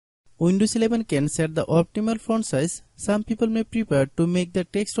Windows 11 can set the optimal font size. Some people may prefer to make the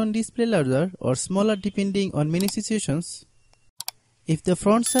text on display larger or smaller depending on many situations. If the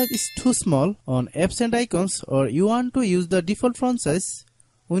font size is too small on apps and icons, or you want to use the default font size,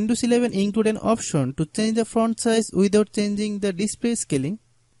 Windows 11 includes an option to change the font size without changing the display scaling.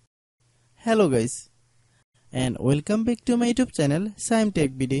 Hello guys, and welcome back to my YouTube channel Shaem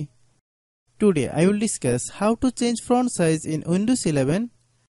Tech BD. Today I will discuss how to change font size in Windows 11.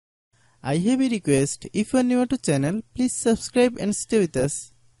 I have a request: if you are new to channel, please subscribe and stay with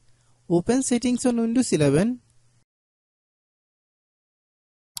us. Open settings on Windows 11.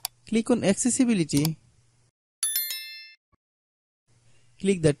 Click on accessibility.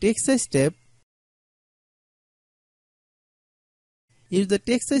 Click the text size tab. Use the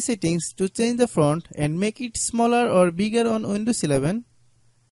text size settings to change the font and make it smaller or bigger on Windows 11.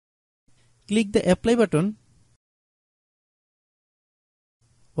 Click the apply button.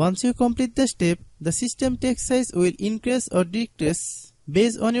 Once you complete the step, the system text size will increase or decrease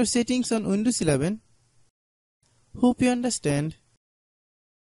based on your settings on Windows 11. Hope you understand.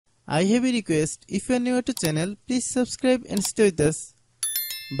 I have a request: if you are new to channel, please subscribe and stay with us.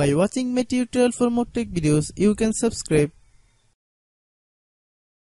 By watching my tutorial for more tech videos, you can subscribe.